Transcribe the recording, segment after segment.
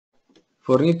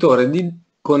fornitore di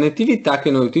connettività che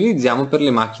noi utilizziamo per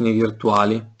le macchine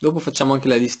virtuali. Dopo facciamo anche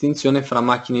la distinzione fra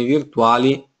macchine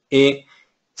virtuali e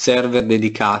server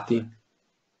dedicati.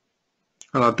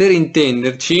 Allora, per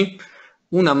intenderci,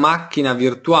 una macchina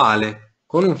virtuale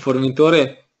con un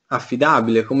fornitore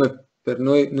affidabile, come per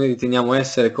noi riteniamo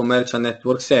essere Commercial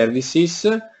Network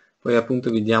Services, poi appunto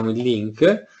vi diamo il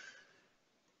link,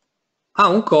 ha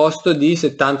un costo di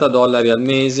 $70 al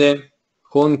mese,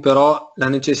 con però la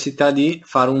necessità di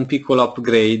fare un piccolo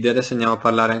upgrade. Adesso andiamo a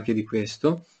parlare anche di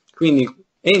questo. Quindi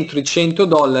entro i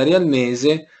 $100 al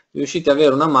mese riuscite ad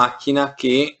avere una macchina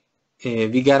che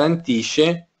vi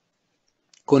garantisce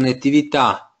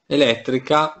connettività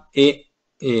elettrica e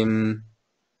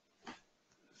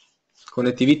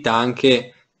connettività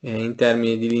anche in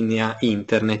termini di linea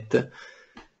internet.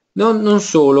 Non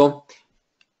solo,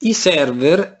 i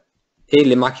server e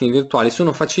le macchine virtuali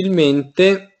sono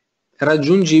facilmente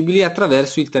raggiungibili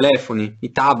attraverso i telefoni,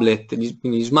 i tablet,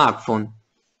 quindi gli smartphone,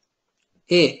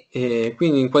 e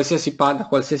quindi da qualsiasi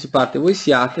parte voi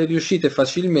siate riuscite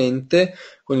facilmente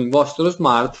con il vostro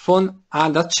smartphone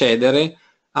ad accedere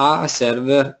a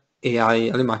server e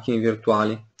alle macchine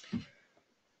virtuali.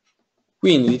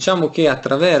 Quindi diciamo che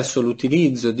attraverso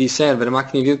l'utilizzo di server e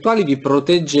macchine virtuali vi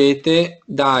proteggete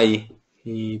dai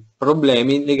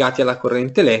problemi legati alla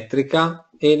corrente elettrica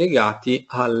e legati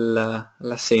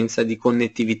all'assenza di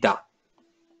connettività,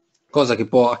 cosa che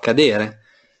può accadere.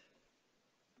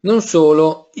 Non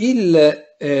solo, il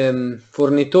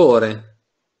fornitore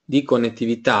di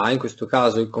connettività, in questo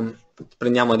caso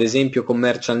prendiamo ad esempio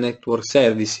Commercial Network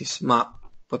Services, ma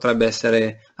potrebbe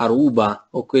essere Aruba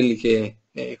o quelli che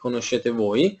conoscete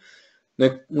voi.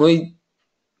 Noi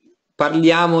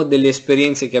parliamo delle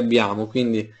esperienze che abbiamo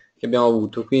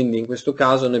avuto, quindi in questo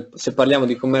caso se parliamo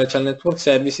di Commercial Network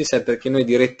Services è perché noi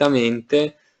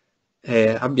direttamente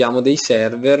abbiamo dei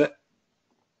server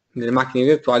nelle macchine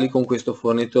virtuali con questo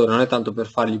fornitore, non è tanto per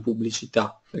fargli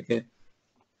pubblicità, perché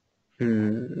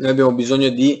noi abbiamo bisogno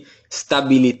di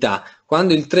stabilità.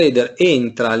 Quando il trader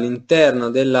entra all'interno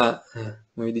della,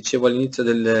 come vi dicevo all'inizio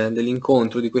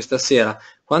dell'incontro di questa sera,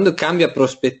 quando cambia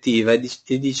prospettiva e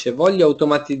dice voglio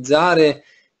automatizzare,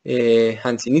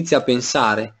 anzi inizia a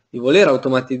pensare di voler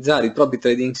automatizzare i propri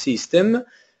trading system,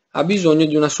 ha bisogno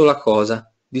di una sola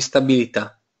cosa, di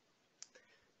stabilità.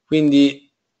 Quindi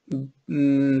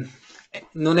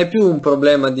non è più un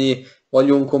problema di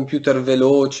voglio un computer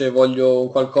veloce, voglio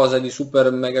qualcosa di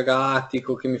super mega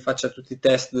galattico che mi faccia tutti i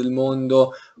test del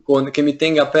mondo, che mi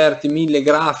tenga aperti 1000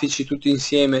 grafici tutti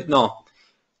insieme. No,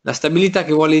 la stabilità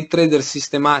che vuole il trader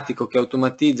sistematico che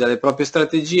automatizza le proprie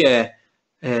strategie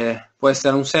può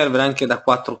essere un server anche da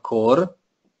 4 core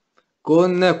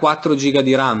con 4 giga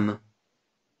di RAM.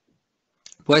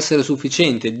 Può essere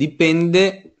sufficiente,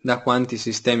 dipende da quanti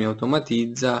sistemi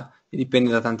automatizza e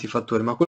dipende da tanti fattori, ma